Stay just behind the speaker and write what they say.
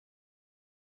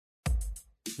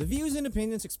The views and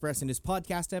opinions expressed in this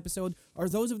podcast episode are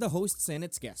those of the hosts and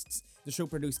its guests. The show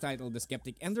produced titled The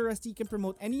Skeptic and the Rusty can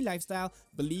promote any lifestyle,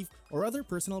 belief, or other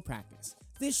personal practice.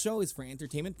 This show is for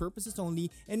entertainment purposes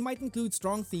only and might include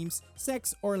strong themes,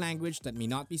 sex, or language that may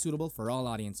not be suitable for all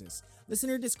audiences.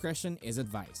 Listener discretion is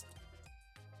advised.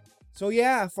 So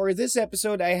yeah, for this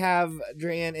episode, I have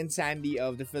Dreian and Sandie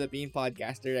of the Philippine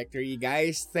Podcast Directory.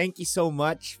 Guys, thank you so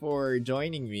much for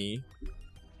joining me.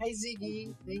 Hi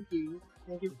Ziggy, thank you.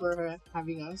 Thank you for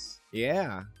having us.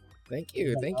 Yeah. Thank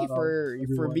you. Thank you for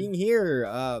being here.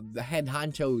 The head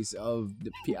honchos of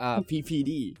the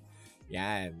PPD.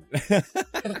 Yan.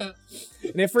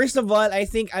 And first of all, I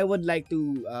think I would like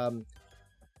to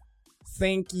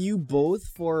thank you both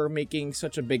for making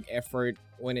such a big effort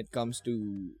when it comes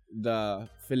to the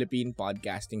Philippine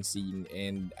podcasting scene.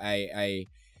 And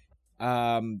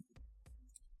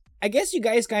I guess you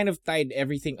guys kind of tied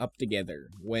everything up together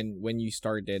when you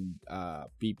started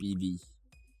PPD.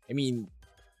 I mean,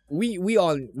 we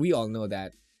all know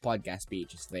that podcast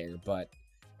page is there, but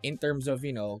in terms of,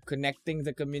 connecting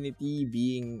the community,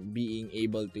 being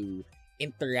able to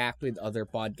interact with other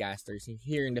podcasters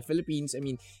here in the Philippines, I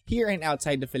mean, here and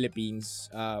outside the Philippines,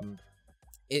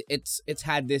 it's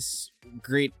had this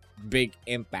great big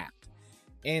impact.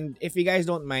 And if you guys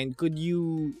don't mind, could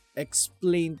you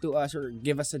explain to us or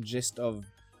give us a gist of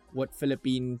what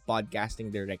Philippine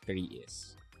Podcasting Directory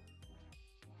is?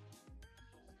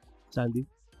 Sandie?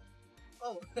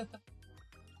 Oh,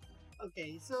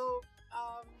 okay. So,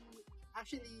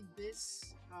 actually,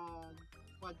 this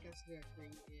podcast directory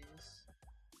is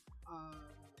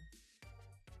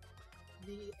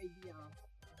the idea of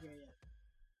Dreian.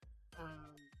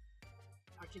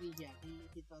 Actually, yeah,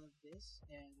 he thought of this,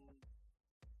 and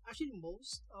actually,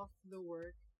 most of the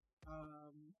work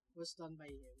was done by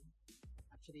him.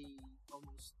 Actually,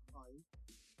 almost all.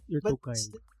 You're too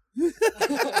kind. No,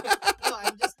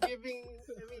 I'm just giving.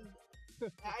 I mean,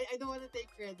 I don't want to take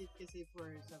credit kasi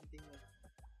for something like.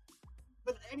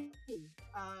 But I mean,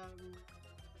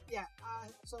 yeah.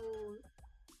 So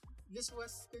this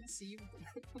was conceived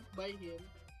by him,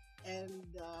 and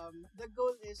the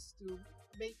goal is to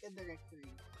make a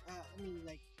directory. I mean,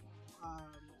 like,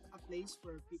 a place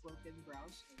where people can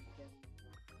browse and can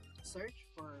search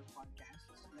for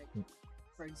podcasts. Like,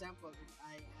 for example, if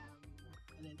I am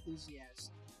an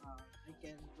enthusiast, I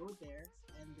can go there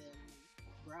and then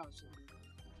browse, and then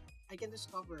I can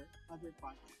discover other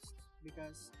podcasts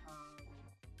because,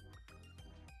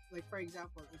 like, for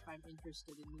example, if I'm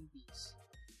interested in movies,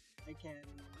 I can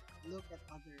look at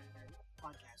other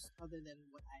podcasts other than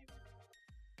what I'm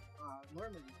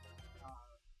normally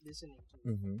listening to.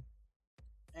 Mm-hmm.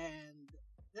 And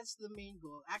that's the main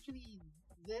goal. Actually,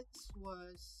 this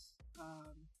was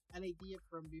an idea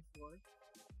from before,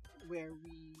 where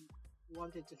we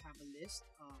wanted to have a list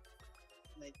of,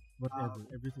 like, Whatever,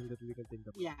 everything that we can think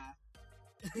of. yeah,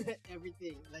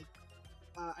 everything, like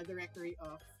a directory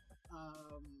of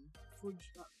food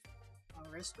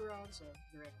restaurants, a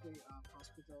directory of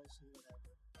hospitals, and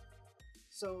whatever.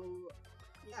 So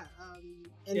yeah,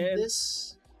 and Yeah, and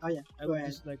this. Oh yeah, I go would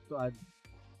ahead. just like to add.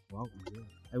 Wow, yeah.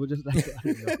 I would just like to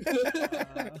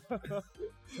add.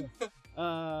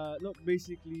 No,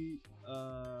 basically,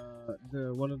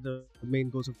 the one of the main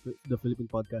goals of the Philippine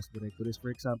Podcast Directory is, for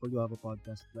example, you have a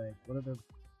podcast like one of the,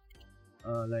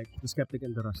 like the Skeptic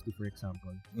and the Rusty, for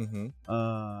example. Mm-hmm.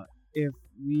 If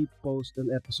we post an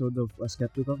episode of a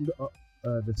Skeptic of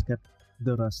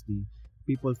the Rusty,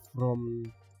 people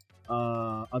from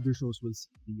other shows will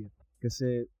see it.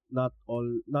 Kasi not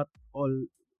all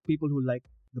people who like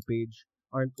the page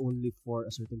aren't only for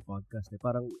a certain podcast.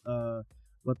 Parang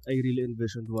what I really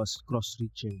envisioned was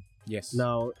cross-reaching. Yes.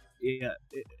 Now, yeah,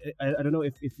 I don't know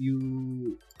if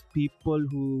you people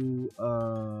who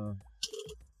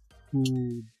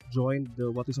joined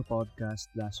the What is a Podcast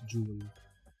last June,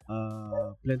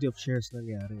 plenty of shares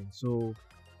nangyari. So,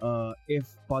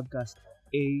 if podcast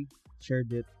A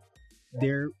shared it,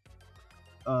 their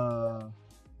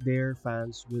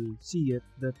fans will see it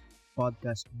that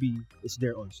podcast B is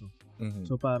there also. Mm-hmm.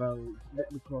 So parang let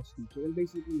me cross feature. And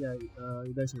basically, yeah,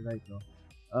 you guys are right, no?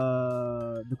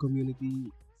 The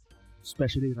community,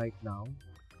 especially right now,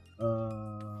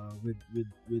 with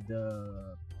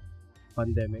the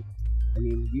pandemic, I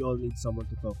mean, we all need someone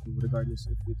to talk to, regardless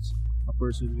if it's a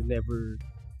person you never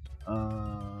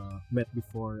met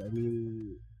before. I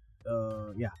mean,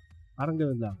 yeah, parang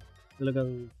ganun lang.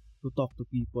 Talagang to talk to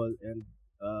people, and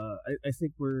I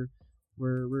think we're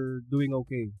doing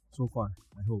okay so far.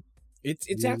 I hope.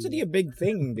 It's actually a big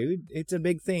thing, dude. It's a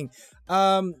big thing.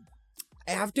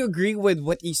 I have to agree with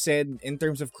what he said in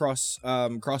terms of cross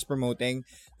promoting.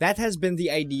 That has been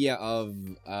the idea of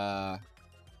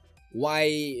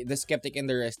why the Skeptic and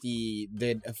the Rusty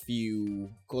did a few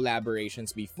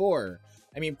collaborations before.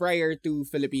 I mean, prior to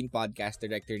Philippine Podcast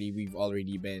Directory, we've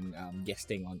already been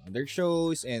guesting on other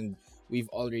shows, and we've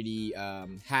already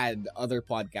had other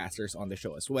podcasters on the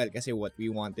show as well. Kasi what we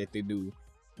wanted to do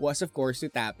was, of course, to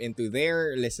tap into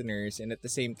their listeners, and at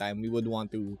the same time, we would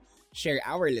want to share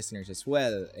our listeners as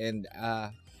well. And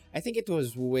I think it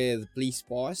was with Please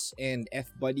Pause and F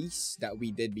Buddies that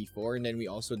we did before, and then we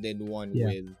also did one Yeah.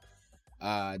 with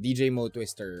DJ Mo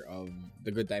Twister of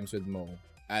The Good Times with Mo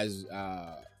as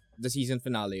the season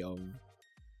finale of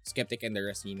Skeptic and the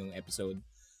Rusty nung episode.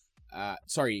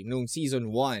 Nung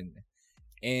season 1.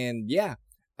 And yeah,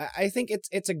 I think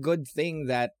it's a good thing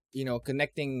that, you know,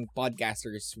 connecting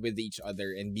podcasters with each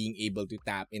other and being able to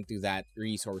tap into that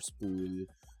resource pool,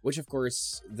 which of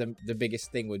course the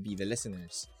biggest thing would be the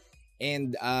listeners.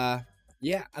 And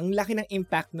yeah, ang laki ng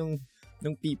impact nung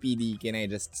PPD, can I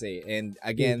just say. And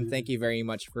again, thank you very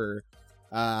much for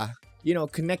you know,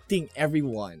 connecting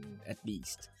everyone at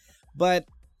least. But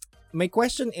my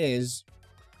question is,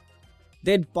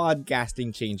 did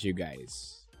podcasting change you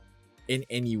guys in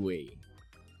any way?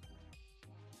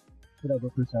 Should I go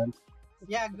present?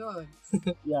 Yeah, good.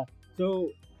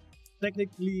 So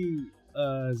technically,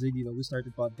 Ziggy, we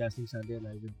started podcasting Sandie and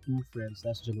I with two friends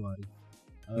last January.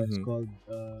 It's Mhm. called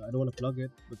I don't want to plug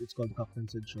it, but it's called Cocktail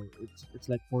Sid Show. It's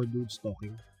like four dudes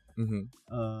talking Mm-hmm.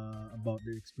 about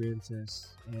their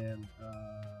experiences and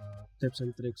tips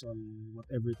and tricks on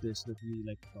whatever it is that we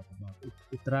like to talk about.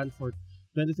 It ran for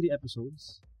 23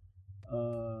 episodes.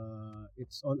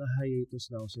 It's on a hiatus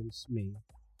now since May.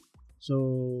 So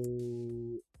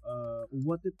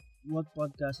what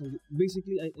podcasting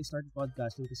basically I started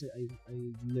podcasting kasi I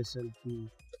listened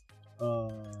to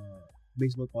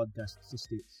baseball podcasts sa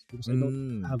States because I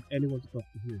don't have anyone to talk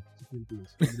to here sa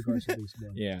Philippines with regards to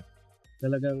baseball. Yeah.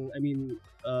 Talagang, I mean,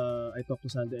 I talk to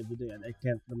Sandie every day and I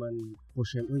can't naman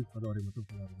push him, uy, panoorin mo to,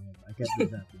 panoorin mo yan. I can't do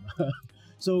that, diba?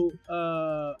 So,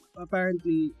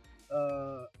 apparently,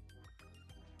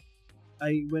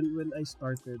 when I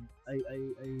started, I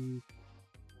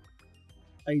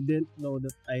didn't know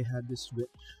that I had this switch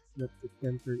that it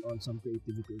can turn on some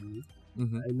creativity in me.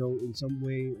 Mm-hmm. I know in some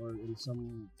way or in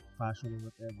some fashion or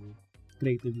whatever,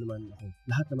 creative naman ako.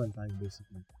 Lahat naman tayo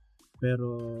basically.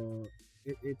 Pero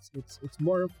it's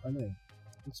more of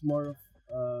it's more of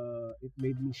it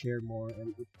made me share more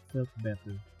and it felt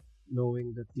better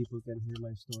knowing that people can hear my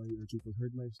story or people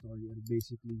heard my story and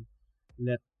basically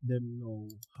let them know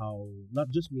how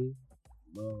not just me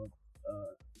but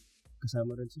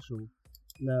kasama rin sa show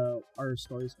na our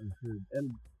stories are heard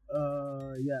and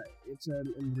yeah, it's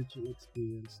an enriching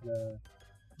experience na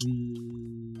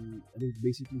I think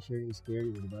basically sharing is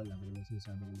caring, diba? Lagi naman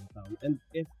sinasabi ng mga tao. And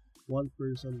if one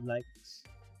person likes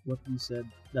what we said,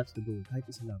 that's the goal. Kahit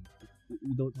isa lang.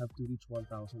 We don't have to reach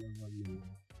 1,000 or 1 million.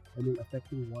 I mean,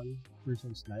 affecting one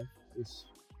person's life is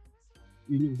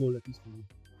yun yung goal at least for me.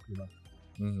 Diba?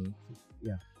 Mm-hmm. So,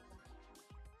 yeah.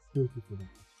 Thank you for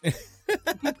that.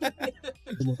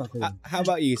 Pumunta ko yun. How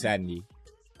about you, Sandy?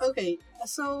 Okay,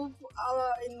 so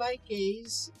in my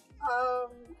case,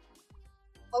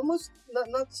 almost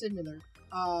not similar.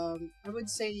 I would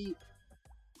say,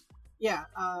 yeah.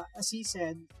 As he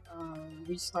said,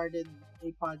 we started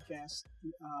a podcast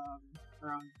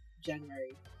around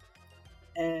January,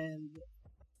 and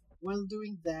while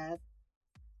doing that,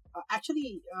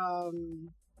 actually, I'm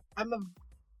a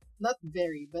not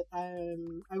very, but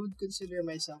I would consider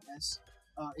myself as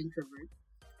introvert,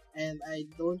 and I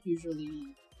don't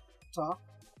usually talk.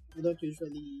 I don't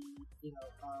usually, you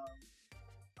know,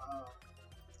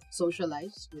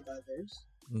 socialize with others.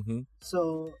 Mm-hmm.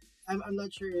 So I'm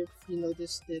not sure if you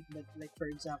noticed it, but like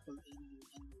for example, in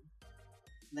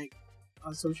like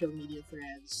social media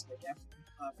threads like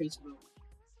Facebook,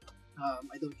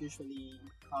 I don't usually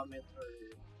comment or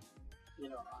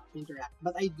interact,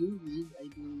 but I do read.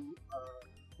 I do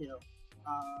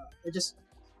I just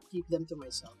keep them to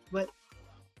myself. But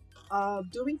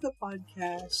doing the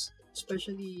podcast,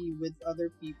 especially with other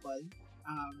people,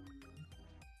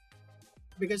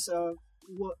 because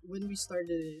when we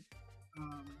started it,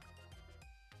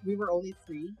 we were only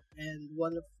three, and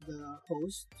one of the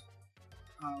hosts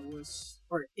was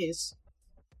or is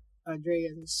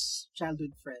Dreian's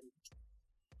childhood friend.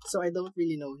 So I don't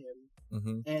really know him,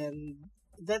 Mm-hmm. and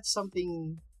that's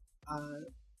something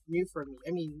new for me.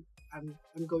 I mean, I'm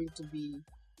going to be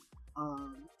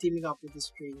teaming up with a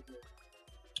stranger,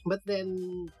 but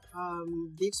then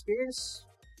the experience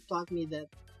taught me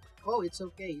that it's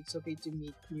okay to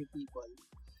meet new people.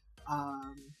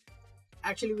 um,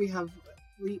 actually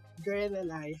Dreian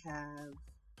and I have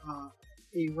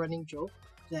a running joke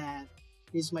that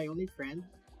he's my only friend.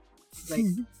 Like,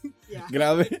 yeah.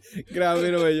 Grabe.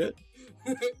 Grabe naman yun.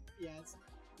 Yes,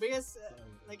 because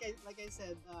like I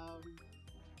said,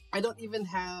 I don't even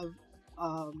have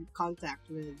contact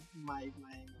with my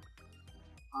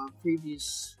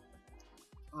previous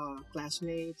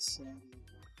classmates and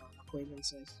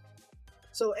acquaintances.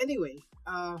 So anyway,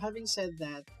 having said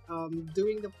that,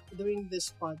 doing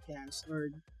this podcast or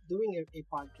doing a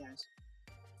podcast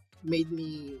made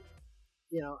me,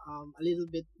 a little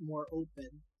bit more open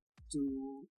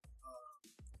to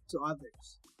to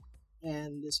others,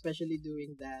 and especially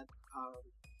doing that,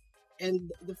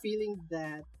 and the feeling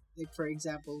that, like, for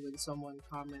example, when someone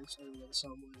comments, or when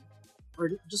someone,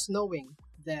 or just knowing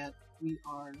that we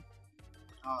are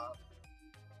uh,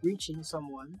 reaching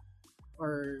someone,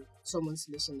 or someone's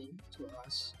listening to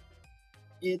us,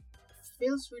 it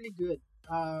feels really good.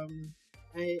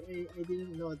 I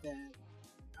didn't know that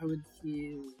I would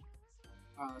feel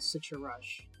such a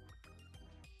rush,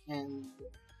 and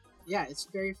yeah, it's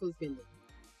very fulfilling.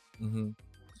 Mhm.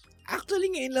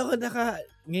 Actually, ngayon lang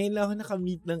ako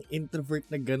naka-meet ng introvert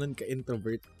na ganun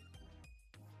ka-introvert.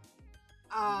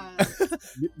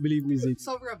 Believe me, Zeke,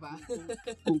 Sobra ba?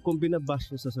 kung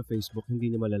binabash niya sa Facebook, hindi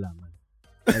niya malalaman.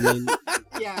 I mean,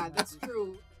 Yeah, that's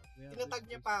true. Tinatag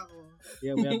niya pa ako.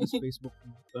 yeah, we have this Facebook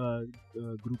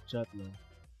group chat, no?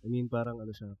 I mean, parang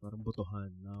ano siya, parang botohan.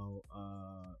 Now,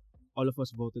 all of us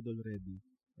voted already.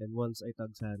 And once I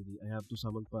tag Sandie, I have to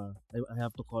summon pa. I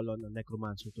have to call on a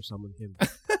necromancer to summon him.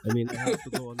 I mean, I have to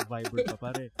go on Viber pa,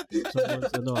 pare.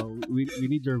 Someone's, we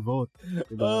need your vote.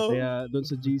 Diba? Oh. Kaya doon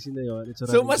sa GC na yun, it's a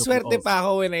So, running joke maswerte na, pa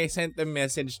ako when I sent a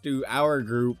message to our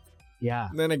group Yeah.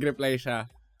 na nag-reply siya.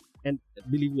 And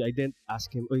believe me, I didn't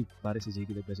ask him, oy, pare si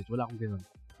Ziggy nag-message. Wala akong gano'n.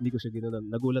 Hindi ko siya gano'n.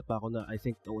 Nagulat pa ako na, I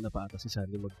think, nauna pa ata si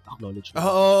Sandie mag-acknowledge.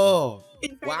 Oh!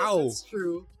 In fairness, Wow. that's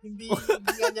true. Hindi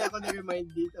nga niya ako na-remind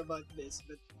dito about this.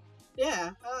 But,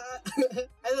 yeah.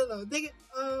 I don't know.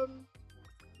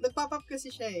 Nagpop-up kasi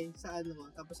siya sa ano ko.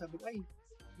 Tapos sabi ko, ay,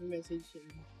 may message siya.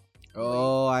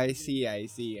 Oh, I see.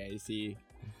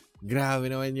 Grabe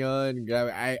naman yun.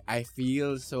 Grabe. I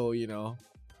feel so,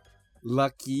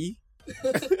 lucky.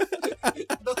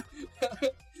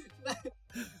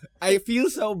 I feel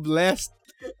so blessed.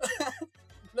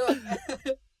 No.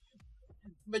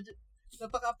 But,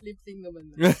 napaka-uplifting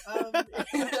naman. No,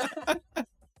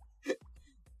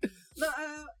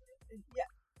 yeah.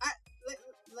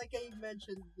 Like I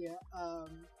mentioned, yeah.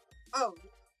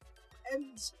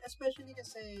 And especially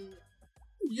kasi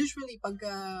usually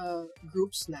pagka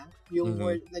groups na, yung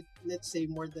more, like, let's say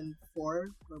more than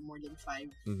 4 or more than 5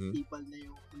 people na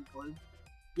yung involved.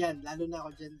 Yan, lalo na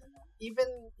ako dyan. Even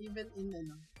in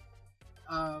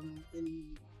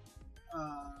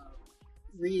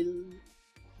real,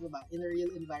 in a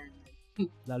real environment.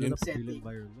 Lalo na sa setting. real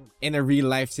environment. In a real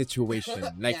life situation.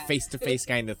 Like Yeah. face-to-face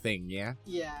kind of thing, yeah?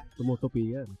 Yeah.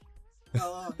 Tumutupi yan.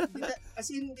 Oo. As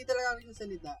in, hindi talaga ako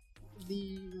salita.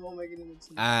 Hindi mo marinig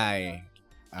magsalita. Ay.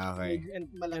 Okay.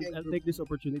 And Malaking I'll group. take this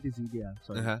opportunity, Ziggy.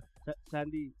 Sorry. Uh-huh.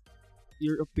 Sandie,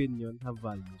 your opinion have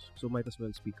values, so might as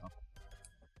well speak up.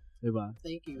 Diba?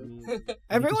 Thank you. I mean,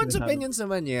 Everyone's sinasabi- opinions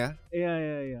naman, yeah?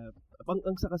 Yeah.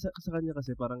 Ang sa kanya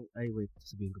kasi parang, ay wait,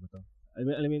 sabihin ko ba to? I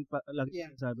mean lagi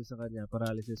Yeah. sabi sa kanya,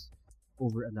 paralysis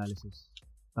over analysis.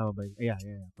 Tama ba yun? Yeah,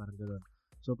 parang gano'n.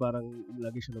 So parang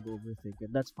lagi siya nag-overthink,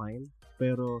 and that's fine.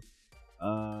 Pero,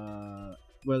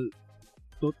 well,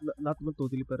 not naman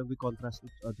totally, pero we contrast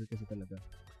each other kasi talaga.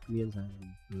 Me and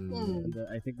Sandie. And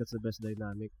I think that's the best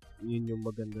dynamic. Yun yung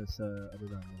maganda sa,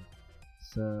 namin,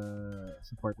 sa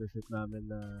partnership namin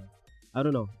na, I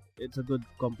don't know, it's a good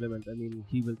compliment. I mean,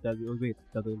 he will tell you, oh wait,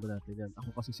 gagawin ba natin yan?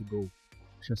 Ako kasi si Go,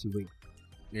 siya si Wait.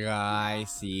 Yeah, I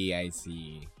see.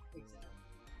 Exactly.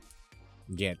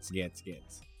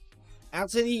 Gets.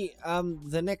 Actually,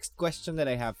 the next question that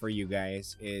I have for you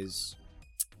guys is,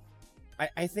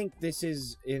 I think this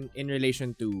is in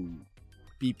relation to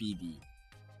PPD.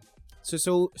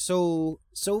 So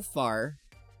far,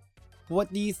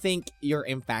 what do you think your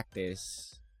impact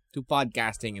is to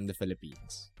podcasting in the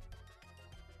Philippines?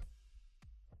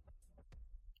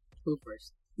 Who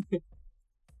first?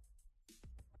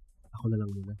 Ako na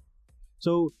lang muna.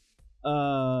 So,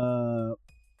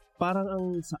 parang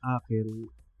ang sa akin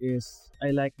is,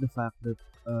 I like the fact that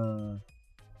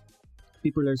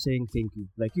people are saying thank you,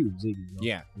 like you, Ziggy. No?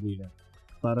 Yeah. Kanina.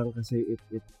 Parang kasi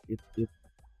it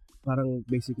parang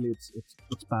basically it's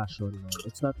passion. No?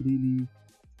 It's not really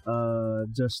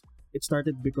just, it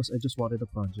started because I just wanted a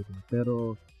project. No?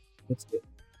 Pero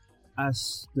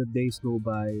as the days go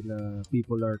by, na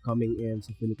people are coming in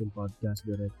sa Philippine Podcast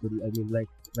Directory. I mean, like,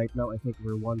 right now, I think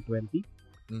we're 120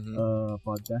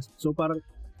 podcast. So, parang,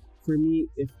 for me,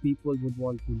 if people would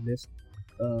want to list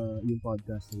yung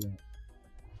podcast nila,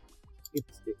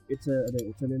 it's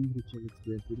an enriching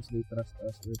experience because they trust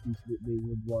us, or at least they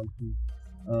would want to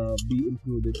be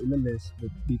included in a list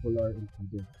that people are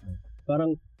included.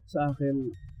 Parang sa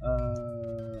akin,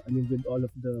 I mean, with all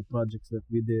of the projects that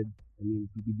we did, I mean,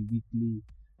 PPD Weekly,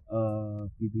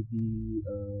 PPD,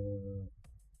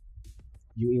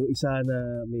 yung isa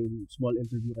na may small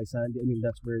interview kay Sandie, I mean,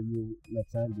 that's where you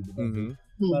met Sandie, diba?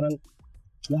 Parang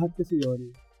lahat kasi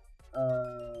yun,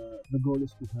 the goal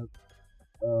is to help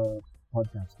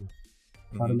podcasters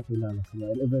para makilala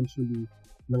sila, and eventually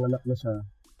nanganak na siya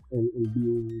in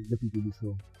being the PPD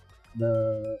show,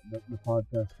 the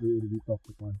podcast where we talk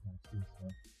to podcasters.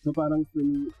 So parang for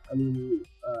me, I mean,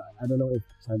 I don't know if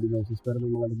Sandie knows this, pero may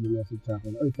mga nag-message sa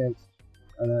akin, oh, thanks,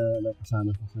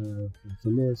 nakasama ka sa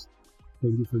list,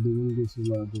 thank you for doing this, yung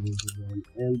mga ganyan.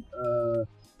 And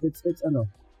it's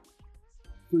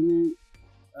for me,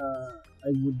 I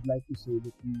would like to say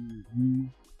that we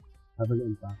have an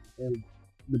impact. And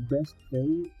the best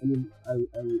thing, I mean,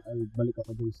 I'll balik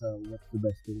ako dun sa what's the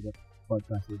best thing that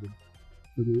podcasting did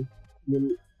for me. I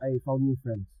mean, I found new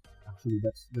friends. Actually,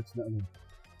 that's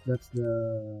the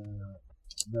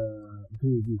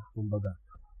gravy, kumbaga.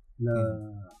 Na,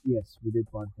 yes, we did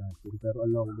podcasting, pero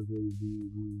along the way,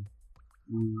 we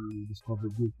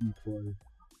discovered new people,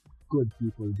 good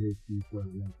people, great people,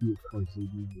 like you, of course,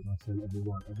 Russell,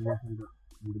 everyone from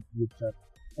the group chat.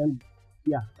 And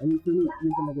yeah, I mean, for me,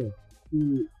 yun talaga eh.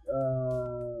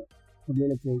 Pag may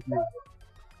nag-thank you,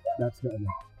 that's the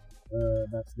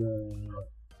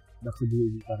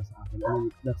gravy para sa akin. I mean,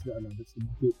 that's the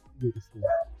greatest thing.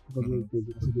 Pag may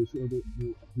thank you, kasi they show the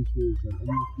appreciation, and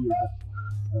you feel that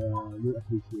you're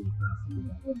appreciated.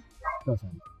 So,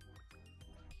 sorry.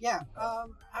 Yeah,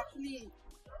 actually,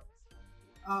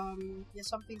 yeah,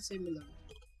 something similar.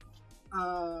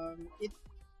 I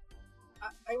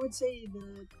would say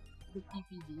the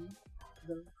PPD,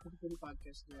 the Philippine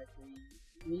Podcast Directory,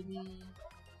 really,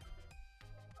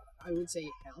 I would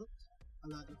say, helped a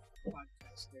lot of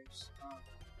podcasters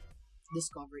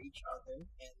discover each other,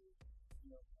 and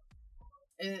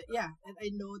yeah, and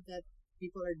I know that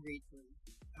people are grateful.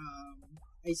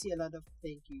 I see a lot of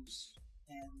thank yous,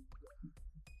 and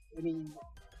I mean,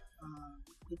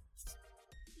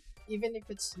 even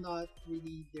if it's not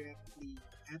really directly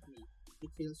at me, it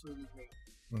feels really great.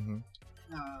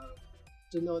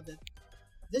 To know that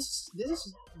this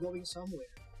is going somewhere.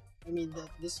 I mean,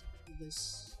 that this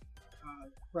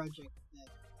project that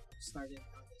started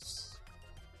out as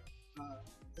a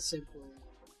simple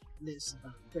list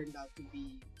turned out to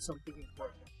be something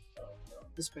important,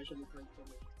 especially for the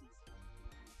community.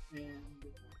 And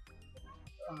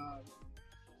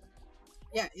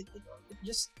yeah, it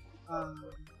just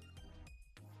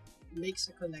makes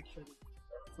a connection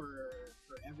for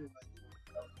everybody.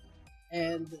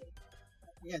 And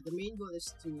yeah, the main goal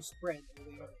is to spread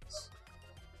awareness,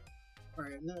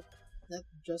 or not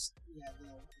just the main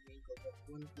goal, but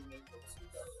one of the main goals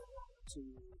is to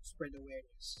spread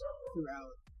awareness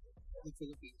throughout the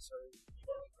Philippines, or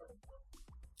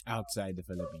outside the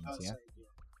Philippines. outside, yeah.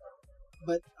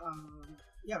 But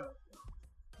yeah,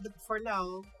 but for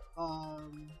now,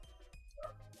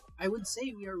 I would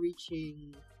say we are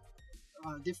reaching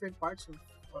different parts of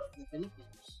the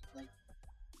Philippines. Like,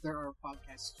 there are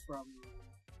podcasts from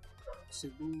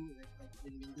Cebu, like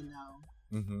in Mindanao,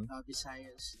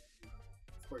 Visayas, and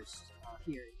of course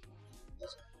here in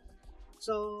Luzon.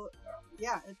 So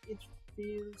yeah, it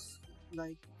feels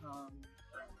like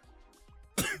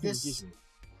this.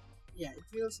 Yeah, it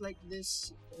feels like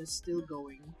this is still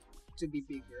going to be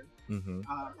bigger.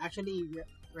 Actually,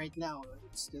 right now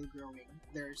it's still growing.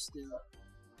 There are still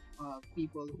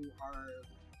people who are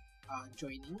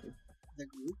joining the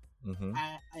group.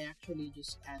 I actually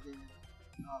just added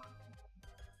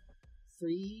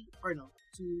 2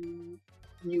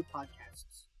 new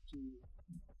podcasts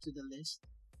to the list,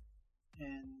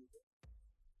 and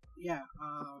yeah,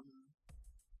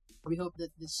 we hope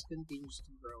that this continues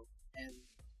to grow and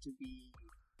to be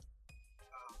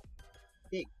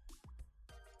big.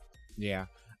 Yeah.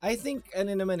 I think,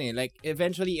 like,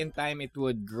 eventually in time, it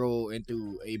would grow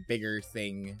into a bigger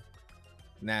thing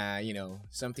na,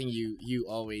 something you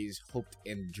always hoped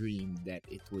and dreamed that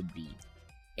it would be.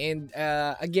 And,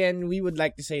 again, we would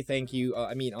like to say thank you,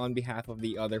 on behalf of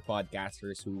the other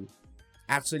podcasters who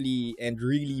actually and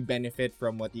really benefit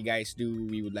from what you guys do.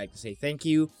 We would like to say thank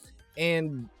you.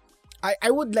 And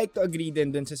I would like to agree din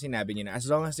dun sa sinabi niyo na as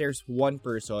long as there's one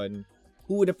person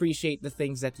who would appreciate the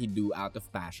things that you do out of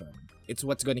passion. It's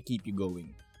what's gonna keep you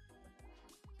going.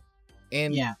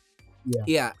 And Yeah.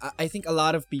 yeah, I think a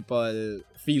lot of people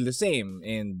feel the same,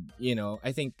 and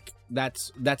I think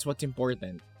that's what's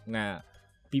important. Na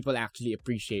people actually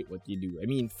appreciate what you do. I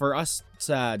mean, for us,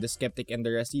 the Skeptic and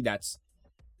the Rusty, that's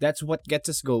what gets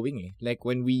us going. Eh. Like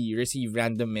when we receive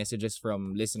random messages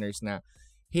from listeners na,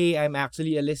 hey, I'm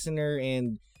actually a listener,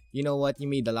 and you know what, you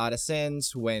made a lot of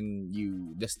sense when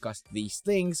you discussed these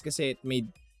things, kasi it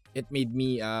made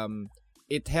me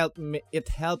it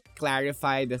helped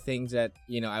clarify the things that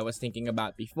I was thinking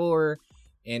about before,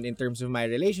 and in terms of my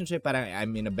relationship, parang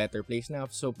I'm in a better place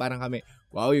now. So parang kami,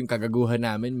 wow, yung kagaguhan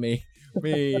namin may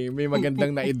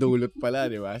magandang naidulot pala,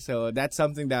 di ba? So that's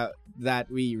something that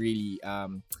we really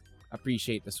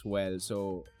appreciate as well.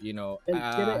 So And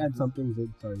can I add something,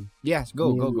 Zig? Sorry. Yes,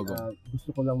 go.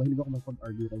 Gusto ko lang, mahilig ako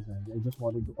mag-argue kay Sandie. I just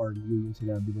wanted to argue yung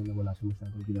sinabi na wala siya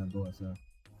masyadong ginagawa sa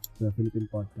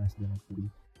Philippine podcast directory.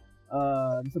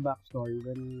 There's a backstory.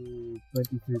 When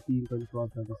 2013,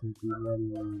 2012, 2013,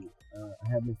 when I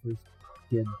had my first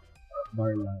kid,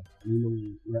 Darla,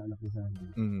 yung inaanak ni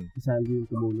Sandie. Mm-hmm. Si Sandie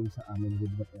yung tumulong sa amin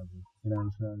with whatever.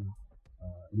 Financial,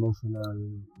 emotional,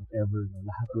 whatever. No?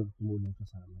 Lahat yung tumulong siya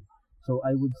sa amin. So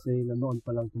I would say na noon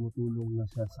pa lang tumutulong na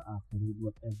siya sa akin with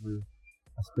whatever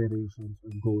aspirations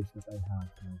or goals that I have.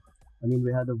 No? I mean,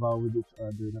 we had a vow with each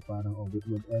other na parang, with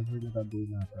whatever na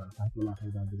gagawin natin, kahit wala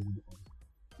kang gagawin doon,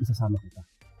 isasama kita.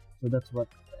 So that's what,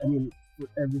 for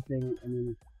everything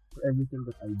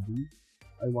that I do,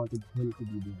 I wanted him to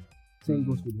be there. Same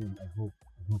goes with him, I hope,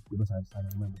 diba sana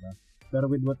naman, diba? Pero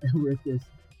with whatever it is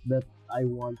that I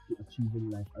want to achieve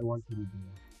in life, I want to be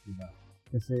there, diba?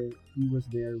 Kasi he was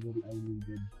there when I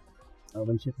needed,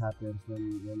 when shit happens, when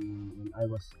I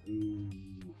was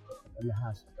an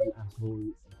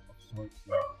asshole of sorts,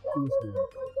 he was there.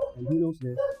 And he knows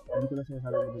this, hindi ko na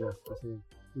sinasabi madalas kasi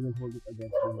he will hold it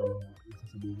against me na yung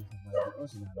sasabihin niya sa Bible,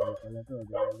 sinabi ko pala to,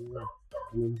 ganyan.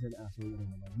 I mean, he's an asshole rin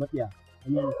naman. But yeah,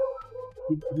 I mean,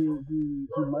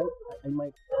 I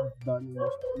might have done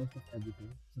most of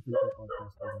everything sa Philippine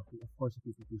podcast. Of course, the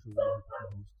PPD show will have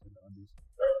the hosts and the others.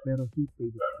 Pero he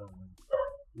paid it forward.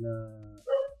 Na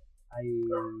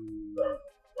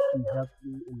he helped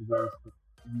me in ways that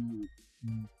he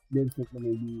didn't think na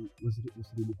maybe was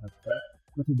really helpful,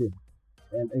 but he did.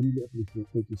 And I really appreciate.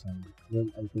 Thank you, Sandie.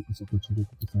 And I take this opportunity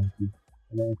to thank you.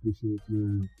 And I appreciate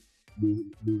your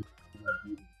being thank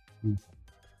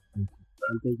you.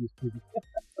 And thank you, Stevie.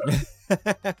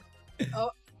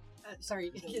 Sorry.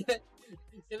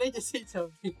 Can I just say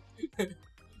something?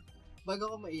 Bago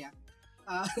ko maiyak.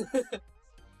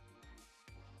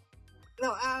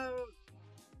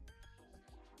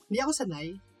 Hindi ako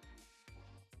sanay.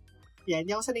 Yeah,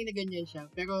 hindi ako sanay na ganyan siya.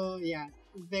 Pero, yeah,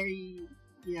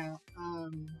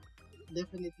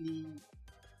 definitely,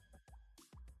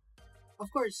 of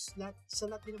course, sa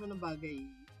lahat din naman ng bagay.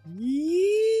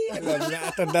 Yee! Alam niya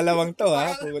at ang dalawang to,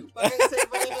 ha? Parang sa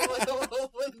iba na naman ako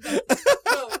pupunta.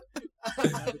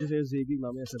 Sabi ko sa'yo, Ziggy,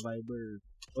 mamaya sa Viber.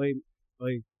 Oy,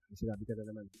 sinabi ka na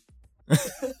naman.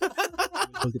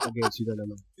 Hold it against you na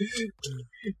naman.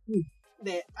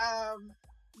 Hindi,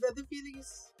 the feeling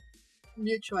is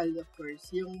mutual, of course.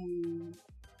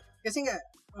 Kasi nga,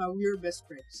 we're best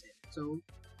friends. So,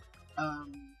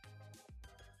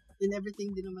 in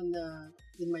everything din naman na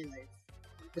in my life,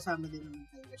 kasama din naman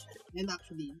talaga siya. And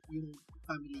actually, yung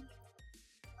family niya.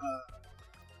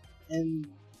 And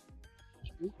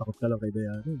takot ka lang kay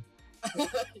Dreian.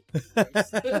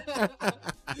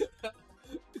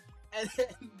 And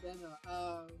then,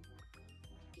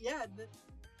 yeah,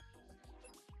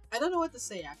 I don't know what to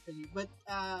say actually, but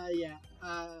yeah,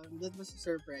 that was a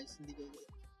surprise. Hindi ko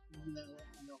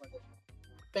ano ko din.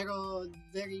 Pero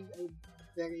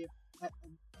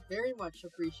very much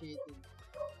appreciated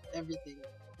everything.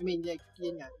 I mean, like,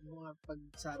 yun nga, yung mga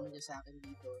pagsama niya sa akin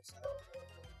dito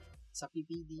sa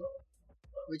PPD,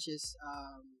 which is,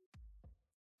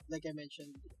 like I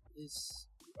mentioned, is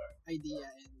idea.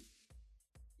 And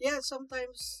yeah,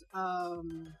 sometimes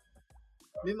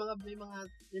may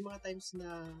mga times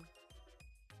na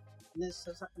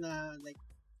like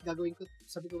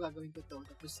sabi ko gagawin ko to,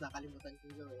 tapos nakalimutan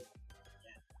kong gawin.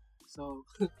 Yeah. So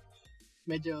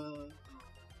medyo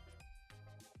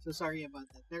so sorry about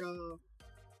that. Pero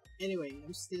anyway,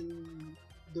 I'm still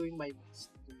doing my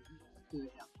best to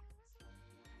help.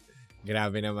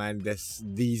 Grabe naman,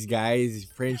 these guys,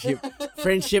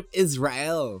 friendship is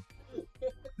real.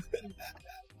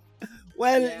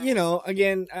 Well, Yeah.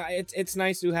 again, it's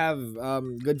nice to have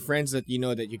good friends that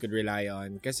that you could rely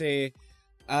on. Kasi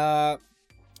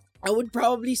I would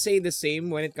probably say the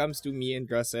same when it comes to me and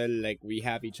Russell. Like, we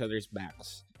have each other's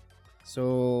backs.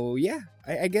 So yeah,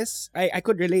 I guess I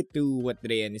could relate to what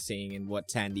Dreian is saying and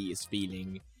what Sandie is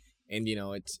feeling. And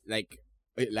it's like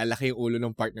lalaki yung ulo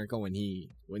ng partner ko when he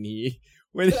when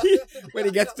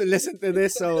he gets to listen to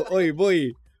this. So, oy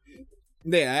boy.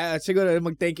 Hindi, siguro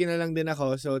mag-thank you na lang din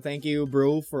ako. So, thank you,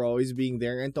 bro, for always being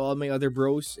there. And to all my other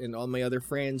bros and all my other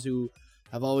friends who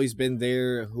have always been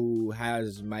there, who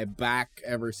has my back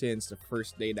ever since the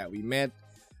first day that we met.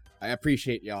 I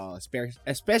appreciate y'all.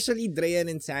 Especially Dreian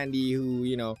and Sandie, who,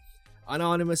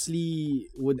 anonymously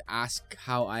would ask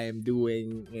how I am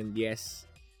doing. And yes,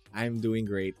 I'm doing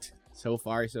great. So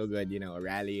far, so good,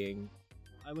 rallying.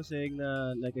 I was saying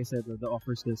na, like I said, the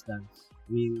offer still stands.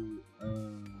 I mean,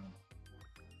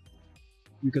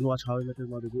 you can watch How I Met Your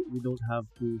Mother. We don't have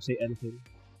to say anything.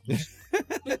 I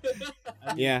mean,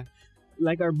 Yeah.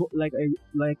 like our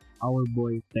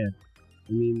boy Ted.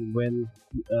 I mean, when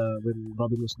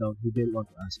Robin was down, he didn't want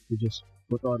to ask. He just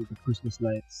put on the Christmas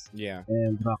lights Yeah.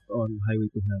 and rocked on Highway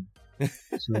to Hell.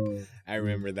 So I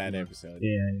remember that episode.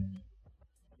 yeah.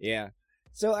 Yeah.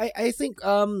 So I think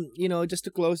just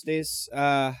to close this,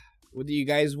 would you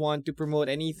guys want to promote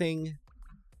anything?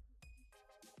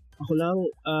 Ako lang,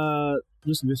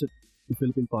 just visit the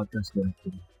Philippine podcast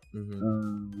directory.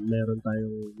 Mm-hmm.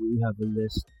 We have a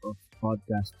list of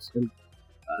podcasts, and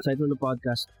aside from the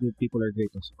podcast, the people are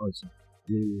great also.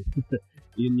 I mean,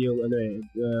 yun yung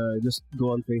just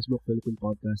go on Facebook, Philippine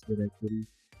Podcast Directory,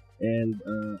 and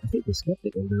I think the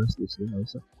Skeptic and the rest is there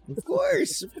also. Of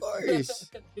course.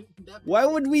 Why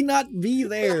would we not be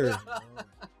there?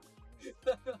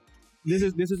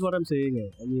 This is what I'm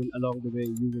saying. I mean, along the way,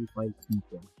 you will find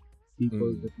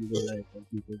people that you will like and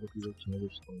people that you will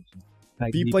cherish also.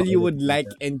 Like, People you would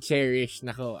like and cherish.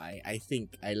 Nako, I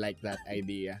think I like that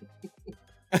idea.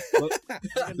 Well,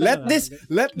 let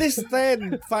this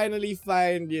Ted finally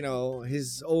find,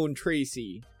 his own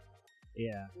Tracy.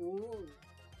 Yeah. Ooh.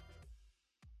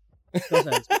 So,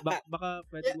 Sans, baka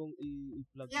pwede mong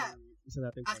i-plug Yeah. yung isa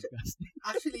nating podcast.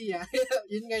 Actually, yeah.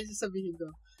 Yun nga yung sasabihin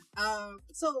ko.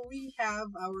 So, we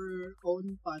have our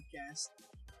own podcast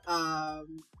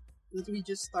that we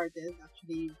just started.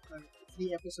 Actually,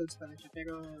 3 episodes pa lang siya.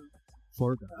 Pero,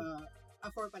 4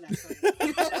 4 pa lang. Sorry.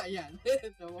 Ayan.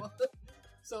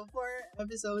 So, 4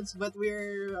 episodes, but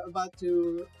we're about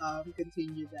to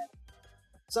continue that.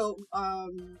 So,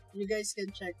 you guys can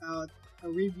check out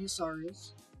Review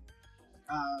Soros.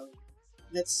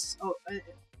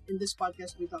 In this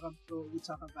podcast we talk about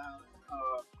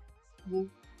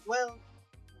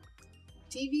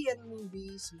TV and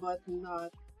movies, but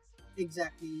not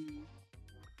exactly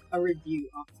a review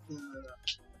of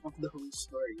the whole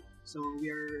story. So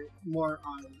we are more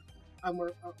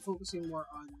focusing more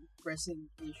on pressing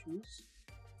issues,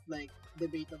 like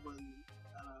debatable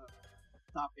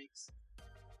topics.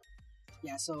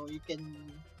 Yeah, so you can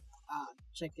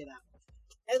check it out.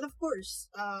 And of course,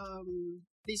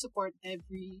 they support if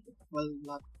you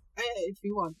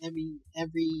want every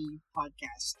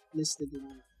podcast listed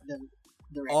in the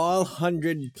record. All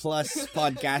 100 plus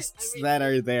podcasts that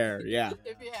are there. Yeah.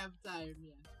 If you have time,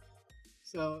 yeah.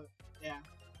 So, yeah.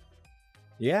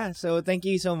 Yeah, so thank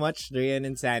you so much, Dreian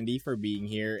and Sandie, for being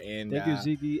here. And Thank you,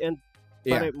 Ziggy, and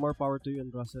yeah. more power to you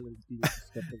and Russell and the team.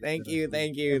 Thank you.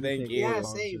 Yeah,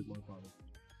 same.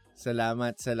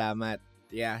 Salamat.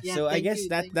 Yeah, Yeah, so I thank guess you,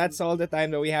 thank that's you. all the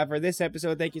time that we have for this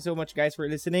episode. Thank you so much, guys, for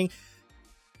listening.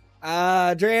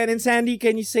 Dreian and Sandie,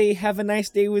 can you say have a nice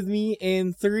day with me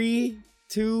in 3,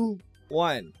 2,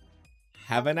 1?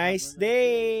 Have a nice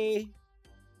day.